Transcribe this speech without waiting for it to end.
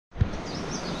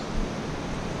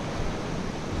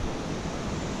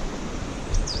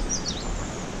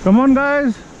Come on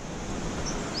guys,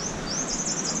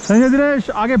 Sanjay Dinesh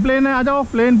आगे plane है, आ जाओ।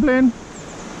 प्लेन प्लेन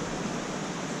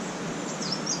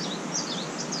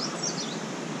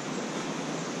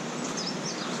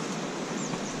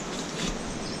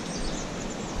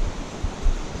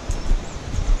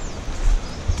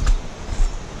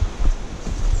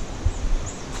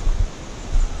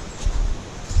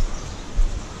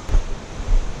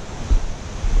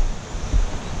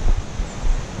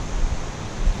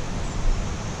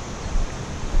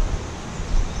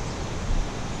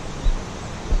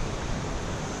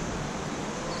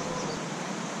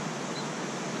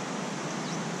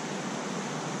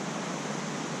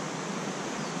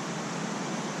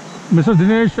मिस्टर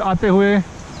दिनेश आते हुए।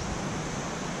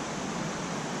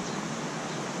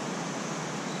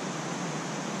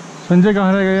 संजय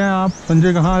कहाँ रह गए हैं आप?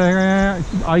 संजय कहाँ रह गए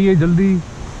हैं? आइए जल्दी।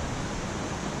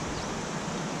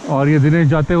 और ये दिनेश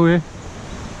जाते हुए,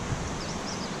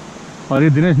 और ये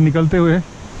दिनेश निकलते हुए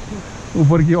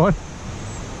ऊपर की ओर।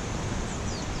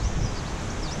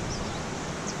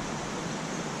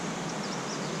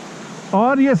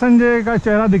 और ये संजय का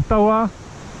चेहरा दिखता हुआ,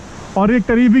 और ये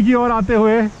करीबी की ओर आते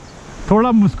हुए,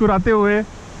 थोड़ा मुस्कुराते हुए,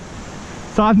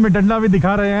 साथ में डंडा भी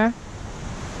दिखा रहे हैं।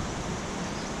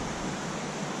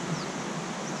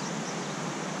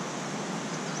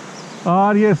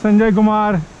 और ये संजय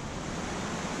कुमार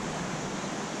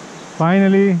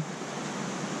फाइनली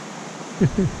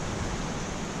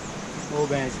वो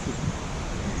भैंस की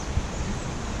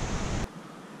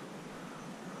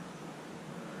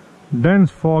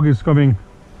dense fog is coming.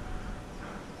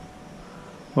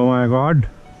 Oh my god,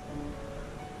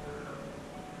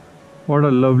 what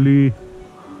a lovely।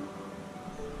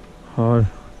 और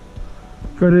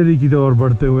करेरी की ओर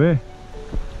बढ़ते हुए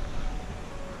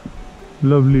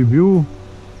lovely view।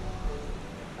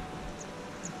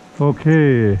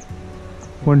 Okay,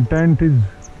 one tent is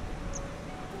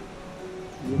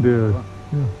there।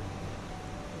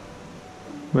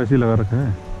 वैसे ही लगा रखा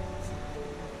है,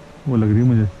 वो लग रही है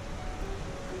मुझे।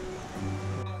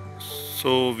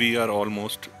 So we are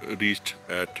almost reached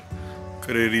at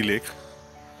Kareri Lake.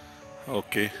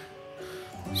 Okay,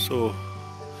 so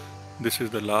this is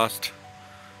the last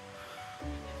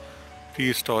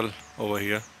tea stall over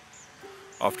here.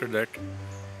 After that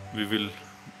we will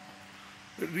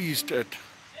reach at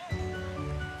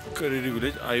Kareri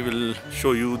village. I will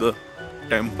show you the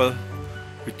temple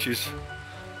which is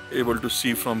able to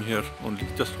see from here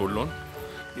only. Just hold on.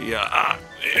 Yeah,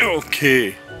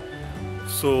 okay,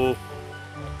 so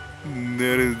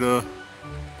there is the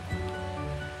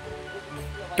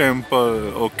temple.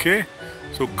 Okay,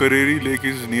 so Kareri Lake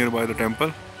is nearby the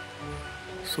temple,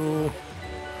 so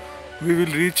we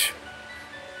will reach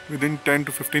within 10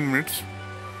 to 15 minutes.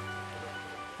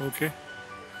 Okay,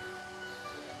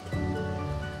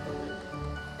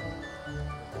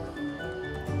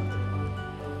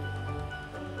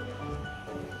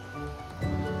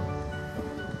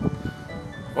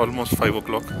 almost 5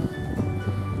 o'clock.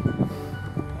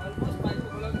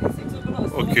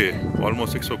 Okay,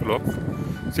 almost 6 o'clock,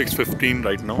 6:15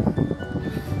 right now.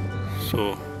 So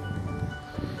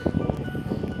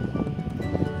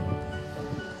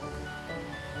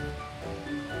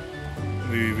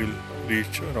we will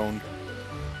reach around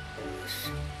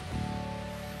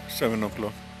 7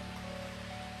 o'clock.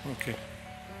 Okay,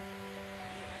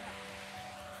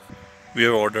 we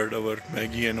have ordered our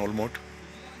Maggie and almond.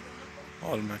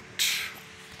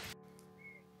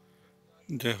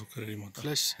 Jai Ho Kareri Mata.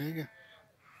 Flush है क्या?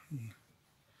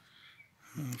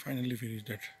 Finally we reached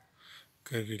at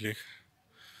Kareri Lake.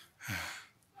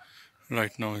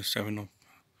 Right now is 7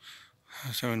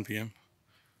 p.m.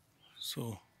 So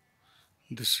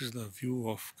this is the view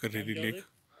of Kareri Lake.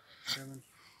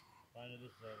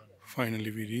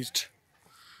 Finally we reached.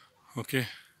 Okay,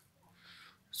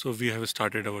 so we have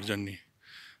started our journey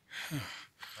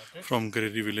from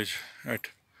Kareri village at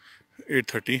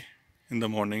 8:30 in the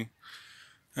morning,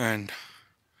 and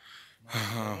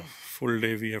full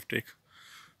day we have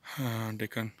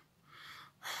taken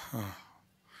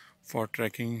for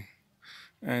trekking.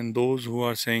 And those who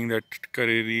are saying that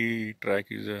Kareri track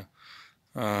is a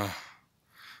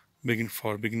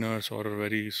for beginners or a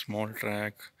very small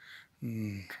track,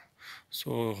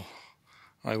 so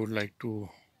I would like to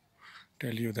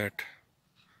tell you that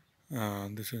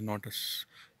this is not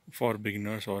for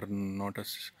beginners or not a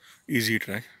easy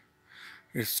track.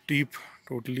 It's steep,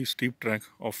 totally steep track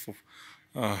of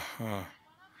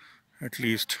at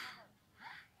least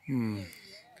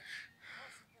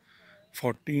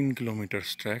 14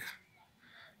 kilometers track,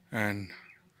 and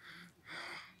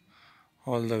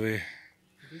all the way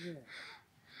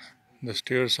the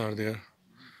stairs are there,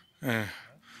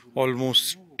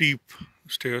 almost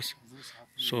stairs,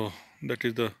 so that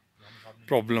is the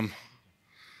problem.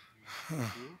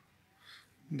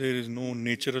 There is no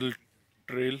natural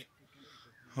trail.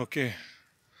 Okay,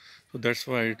 so that's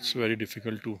why it's very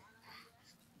difficult to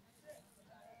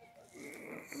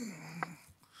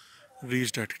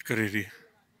reach that Kareri.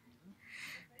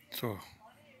 So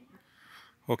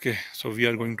okay, so we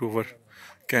are going to our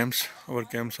camps. Our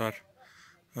camps are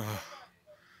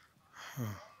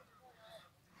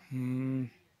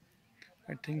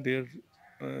I think there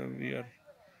we are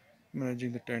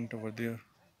managing the tent over there.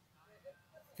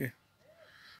 Okay.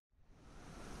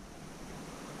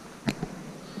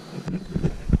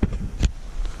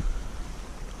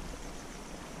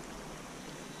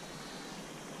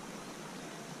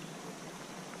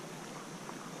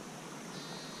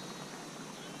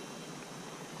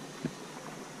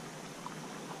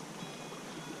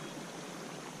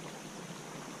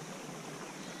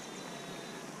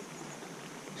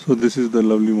 So this is the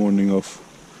lovely morning of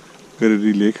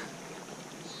Kareri Lake.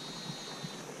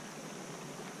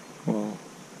 Wow.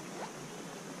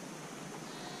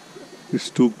 It's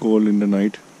too cold in the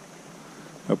night.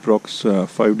 Approx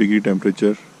 5-degree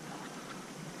temperature.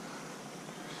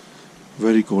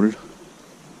 Very cold.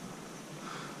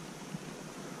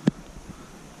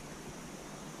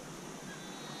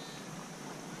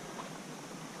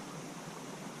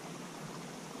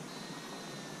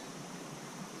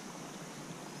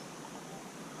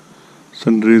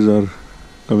 Sun rays are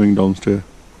coming downstairs.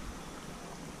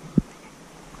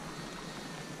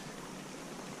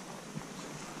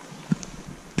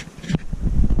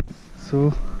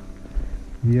 So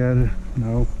we are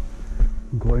now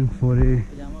going for a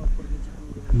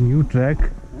new track.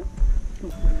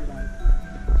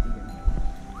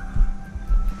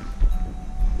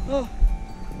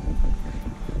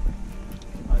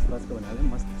 आसपास का बना दे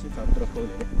मस्त से चारों तरफ हो ले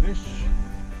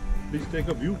Please take a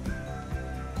view.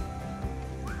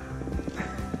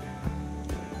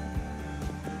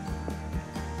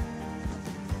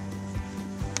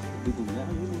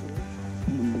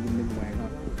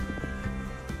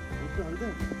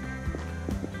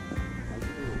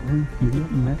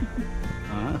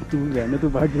 हाँ तू रहने तो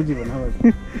बात जो जी बना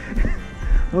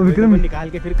और विक्रम निकाल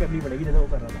के फिर करनी पड़ेगी जैसा वो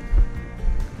कर रहा था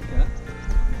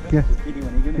क्या नहीं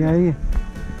बनेगी क्या है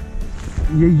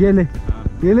ये ले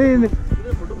ये ले ये ले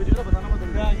फोटो खींचेगा बताना मत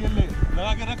ये ले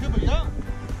लगा के रखे भैया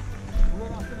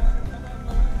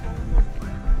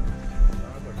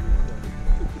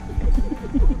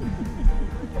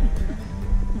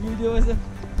वीडियो वैसे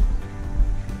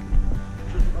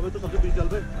अबे तो सबसे पीछे चल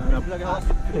बे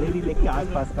करेरी लेक के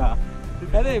आसपास का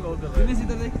अरे दिनेश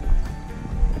इधर देख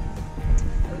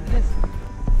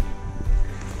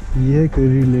ये है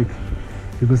करेरी लेक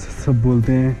देखो सब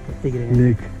बोलते हैं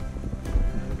लेक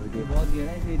ये बहुत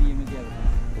गहरा है इस एरिया में क्या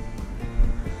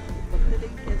पत्ते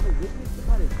लेकिन कैसे गिर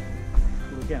तुम्हारे तो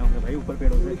क्या होंगे भाई ऊपर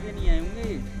पेड़ों से नहीं आए होंगे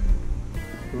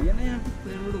ये ना यहाँ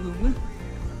पेड़ वेड़ होंगे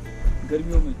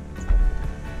गर्मियों में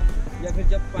या फिर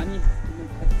जब पानी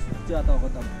जाता होगा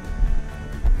तब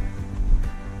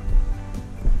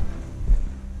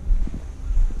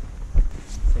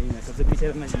सही में सबसे पीछे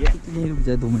रखना चाहिए यही रुक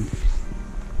जाए 2 मिनट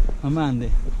हमें आंदे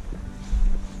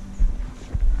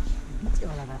पीछे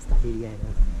वाला रास्ता एरिया है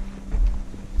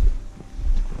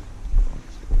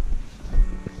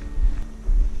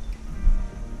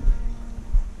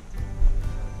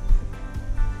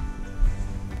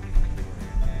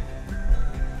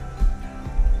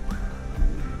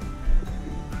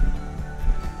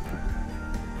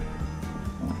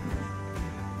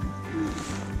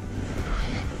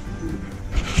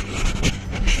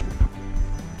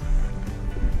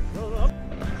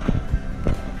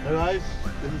Guys,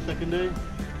 this is second day.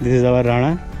 This is our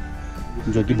Rana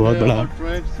जो कि बहुत बड़ा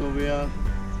Trek, so we are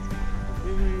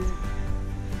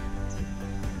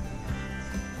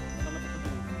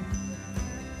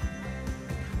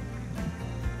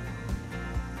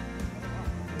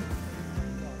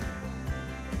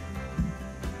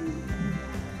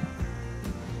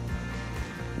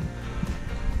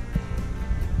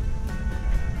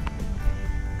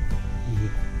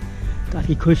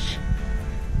काफ़ी खुश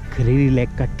करेरी लेक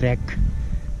का ट्रैक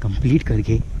कंप्लीट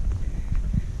करके। कल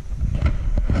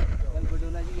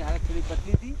बडोला जी की हालत थोड़ी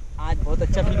पतली थी, आज बहुत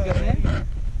अच्छा फील कर रहे हैं,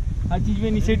 हर चीज़ में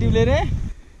इनिशिएटिव ले रहे हैं।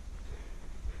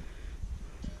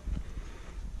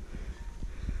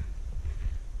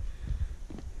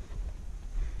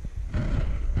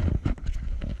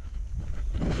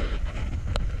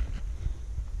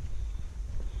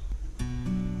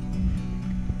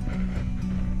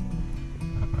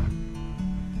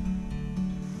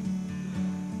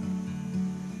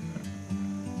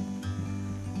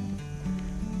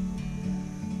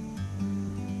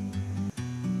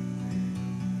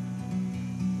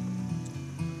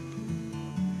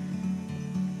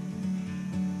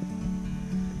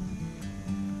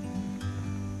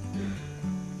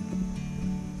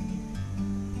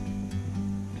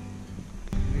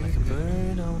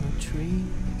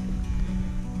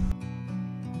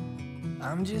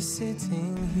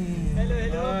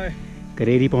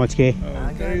 करेरी पहुंच के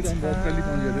करेरी तो हम बहुत पहले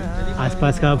पहुंच गए थे।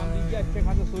 आसपास का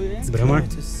भ्रमण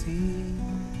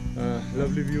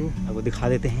लवली व्यू आपको दिखा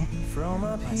देते हैं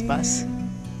आसपास।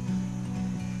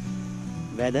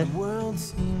 वेदर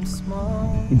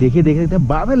देखिए, देख सकते हैं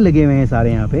बादल लगे हुए हैं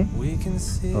सारे यहाँ पे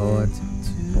और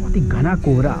बहुत ही घना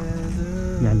कोहरा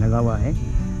यहाँ लगा हुआ है।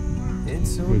 देख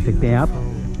सकते हैं आप,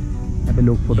 यहाँ पे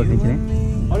लोग फोटो खींच रहे हैं।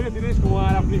 और ये दिनेश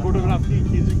कुमार अपनी फोटोग्राफी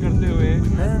करते हुए,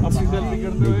 अपनी सेल्फी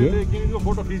करते हुए, लेकिन इनको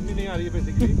फोटो खींचनी नहीं आ रही है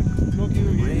बेसिकली, क्योंकि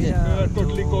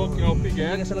टोटली कॉपी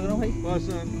गया। कैसा लग रहा हूँ भाई?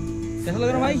 कैसा लग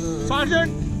रहा हूँ भाई?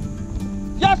 Sergeant,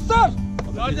 yes sir.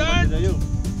 सार्जेंट,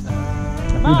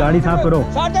 अपनी गाड़ी साफ करो।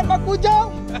 सार्जेंट मत पूछ जाओ।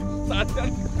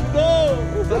 सार्जेंट दो।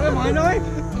 अरे मानो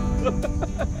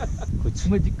कुछ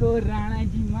मुझको राणा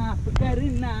जी माफ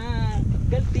करना,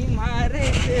 गलती मारे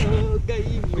से हो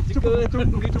गई मुझको।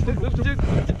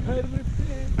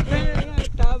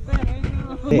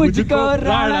 मुझको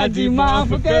राणा जी माफ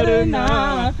करना,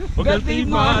 गलती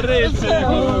मारे से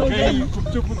हो गई।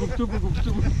 गुपचुप।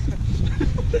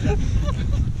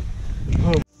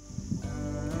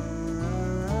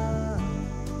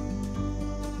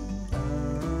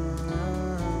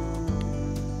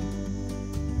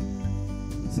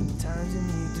 Sometimes you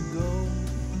need to go,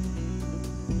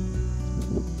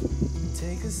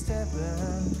 take a step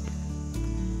back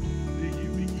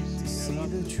to see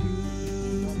the truth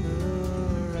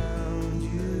around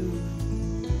you.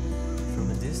 From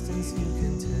a distance you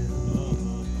can tell.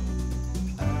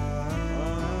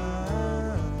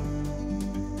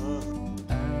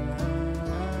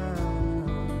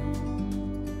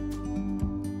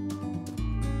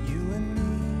 You and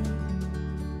me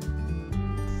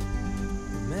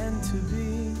meant to be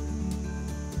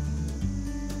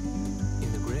in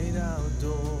the great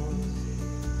outdoors,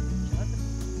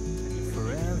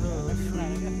 forever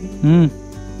free.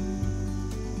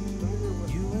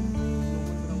 You and me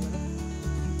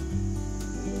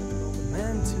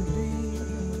meant to be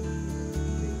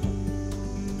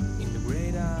in the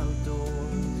great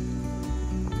outdoors,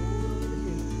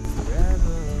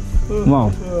 forever free. वाह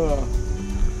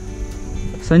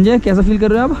संजय, कैसा feel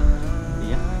कर रहे हो आप?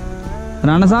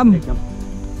 राणा साहब,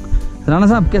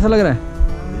 कैसा लग रहा है?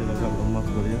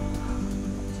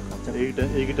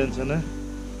 एक ही टेंशन है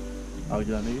आगे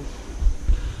जाने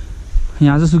की।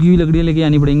 यहाँ से सूखी हुई लकड़ियाँ लेके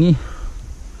आनी पड़ेंगी।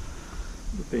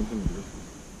 टेंशन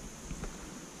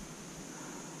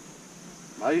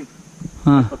भाई,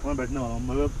 हाँ, मैं बैठने वाला हूँ,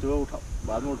 मगर जो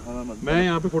बाद में उठाना मत। मैं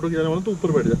यहाँ पे फोटो खिंचाने वाला हूँ, तो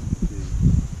ऊपर बैठ जा।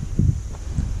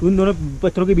 तू इन दोनों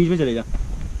पत्थरों के बीच में चले जा।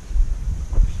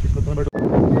 इस पत्थर में बैठो।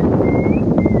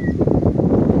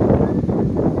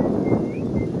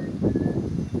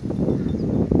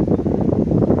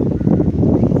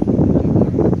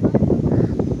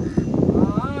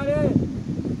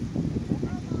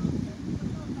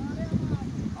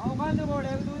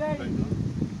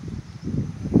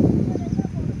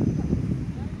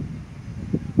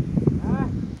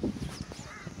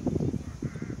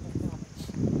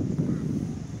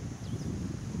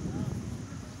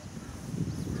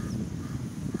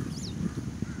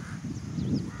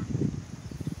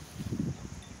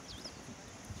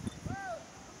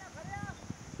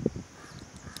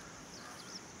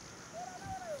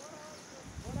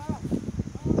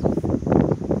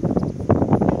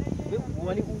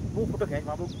 वो फोटो खींच,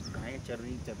 वहाँ पर गायें चल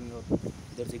रही और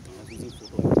इधर से घास की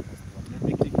फोटो है।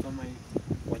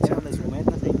 अच्छा मैं इसमें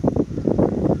इतना सही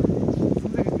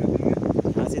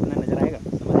यहाँ से इतना नजर आएगा,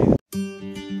 समझ आएगा।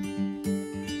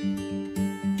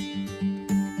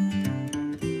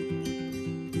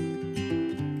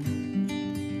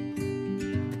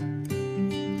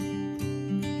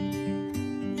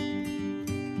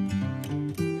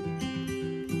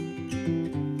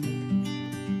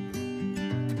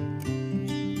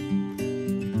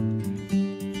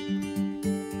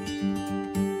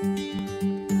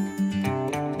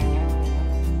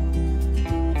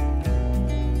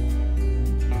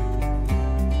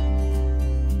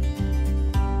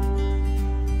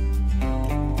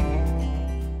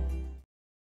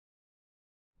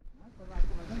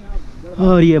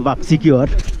 और ये वापसी की ओर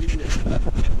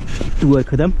टूर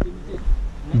खत्म,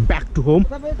 बैक टू होम।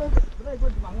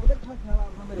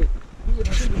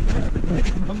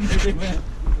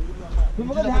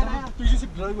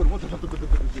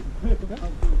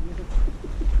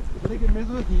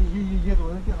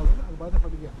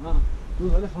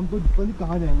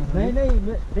 कहाँ जाएंगे? नहीं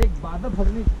देख बादल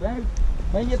फंसने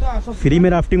मैं ये तो फ्री में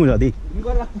राफ्टिंग हो जाती।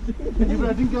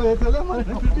 राफ्टिंग क्या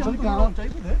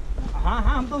है? हाँ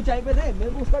हाँ, हम तो ऊंचाई पे थे,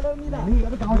 मेरे को उसका डर नहीं था। नहीं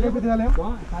अबे कहां ऊंचाई पे थे वाले हम?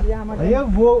 वहाँ खाली हमारे भैया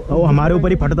वो हमारे ऊपर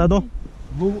ही फटता तो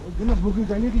वो ना वो की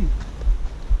ऊंचाई नहीं थी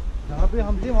जहाँ पे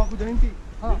हम थे, वहाँ की ऊंचाई नहीं थी।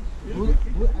 हाँ वो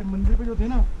मंदिर पे जो थे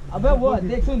ना। अबे वो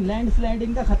देख सुन, लैंड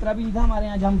स्लाइडिंग का खतरा भी नहीं था हमारे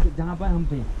यहाँ जहाँ पर हम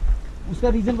थे। उसका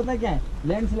रीजन पता है क्या है?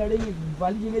 लैंड स्लाइडिंग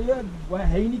वाली जगह जो है वो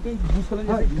है ही नहीं, कहीं भूस्खलन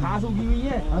जैसे घास उगी हुई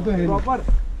है। हाँ तो है प्रॉपर।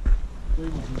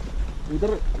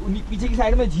 उधर पीछे की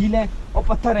साइड में झील है और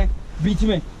पत्थर है बीच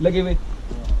में लगे हुए।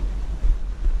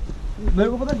 मेरे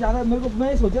को पता ज्यादा, मेरे को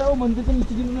मैं सोच रहा वो मंदिर के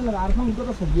नीचे जिन्होंने लगा रखा उनको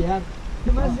तो सही है यार।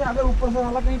 फिर मैं से अगर ऊपर से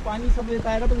हालांकि कहीं पानी सब लेता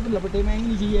आएगा तो लपटे में आएंगे,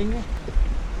 नीचे ही आएंगे।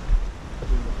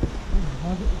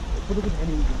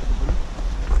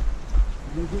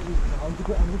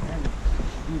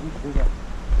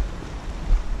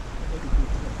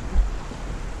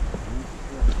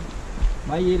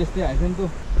 भाई ये रिश्ते आए थे तो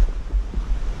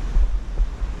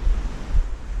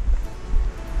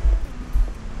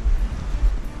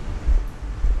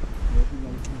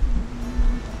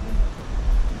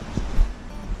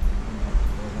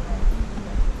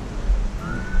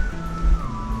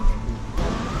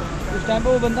उस टाइम पे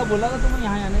वो बंदा बोला था तुम्हें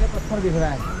यहाँ आने का पत्थर दिख रहा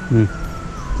है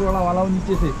चौड़ा वाला, वो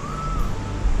नीचे से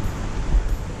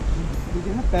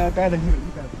ना पैर पैर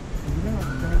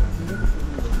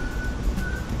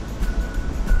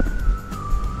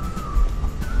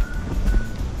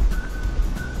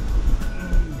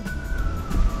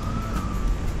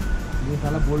ये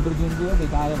साला बोल्डर जोन जो है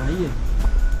बेकार है भाई। ये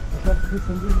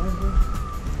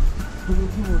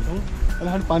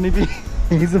अरे पानी भी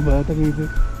यहीं से बहा था कहीं से।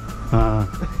 हाँ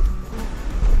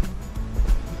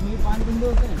इसमें 5 बंदे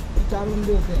होते हैं, 4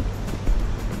 बंदे होते हैं।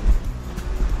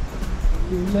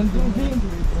 संतू सिंह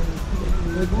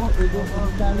एगो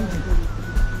 40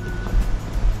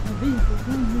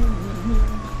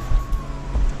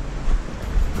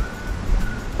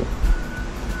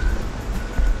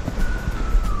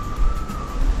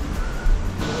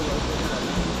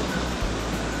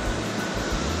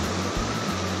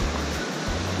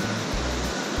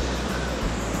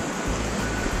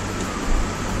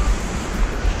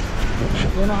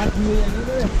 दोनों हाथ में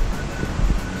जाएंगे।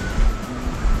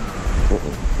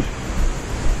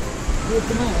 ये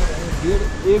इतना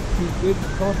 1 फीट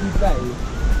 100 फीट का है।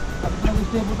 अब इतना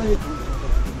स्टेप होता है।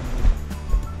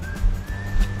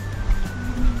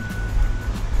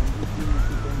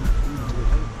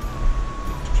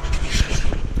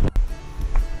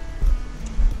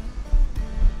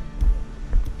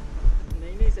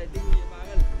 नहीं सेटिंग हुई है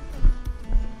पागल।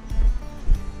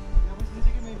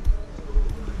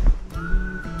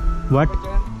 व्हाट?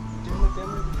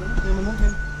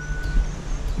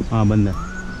 हाँ बंद है।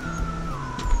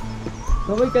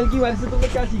 तो भाई कल की बारिश से तुमने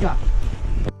क्या सीखा?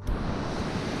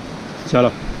 चलो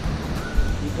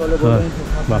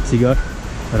वापसी की ओर।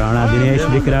 राणा दिनेश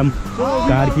विक्रम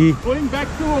कार्की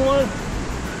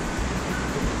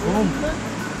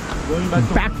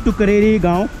बैक टू करेरी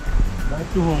गांव। Back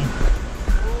to home.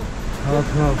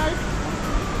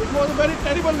 It was a very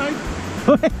terrible night.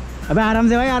 अबे आराम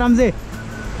से भाई, आराम से।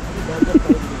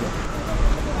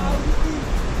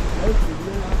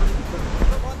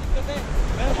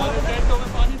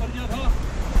 पानी भर गया था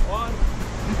और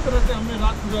जिस तरह से हमने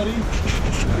रात गुजारी,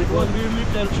 it was really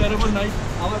terrible night.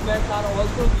 Our bags are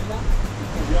also gila.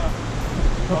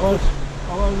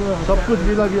 सब कुछ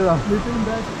गीला गीला।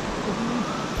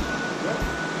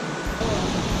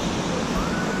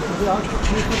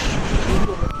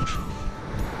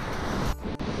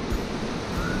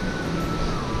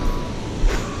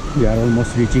 We are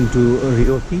almost reaching to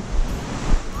Reuti.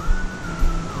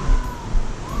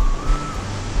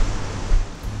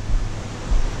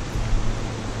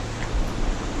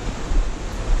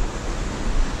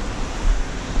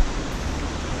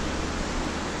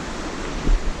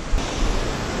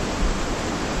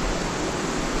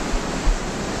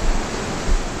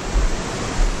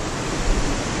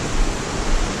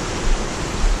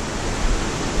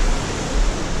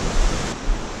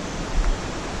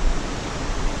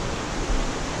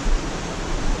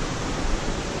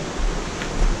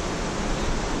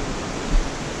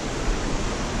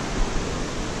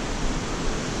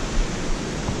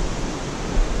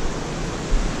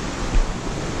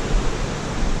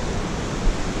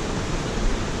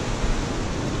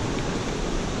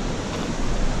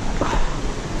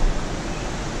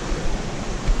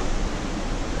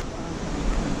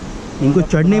 इनको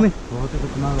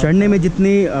चढ़ने में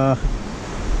जितनी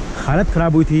हालत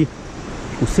ख़राब हुई थी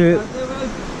उससे।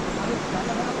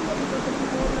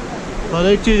 और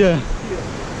एक चीज़ है,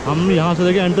 हम यहाँ से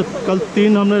लेके एंड तक कल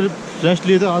 3 हमने रेस्ट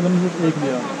लिए थे, आज हमने सिर्फ 1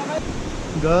 लिया।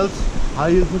 गर्ल्स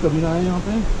हाई हील्स में कभी ना आए यहाँ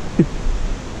पे।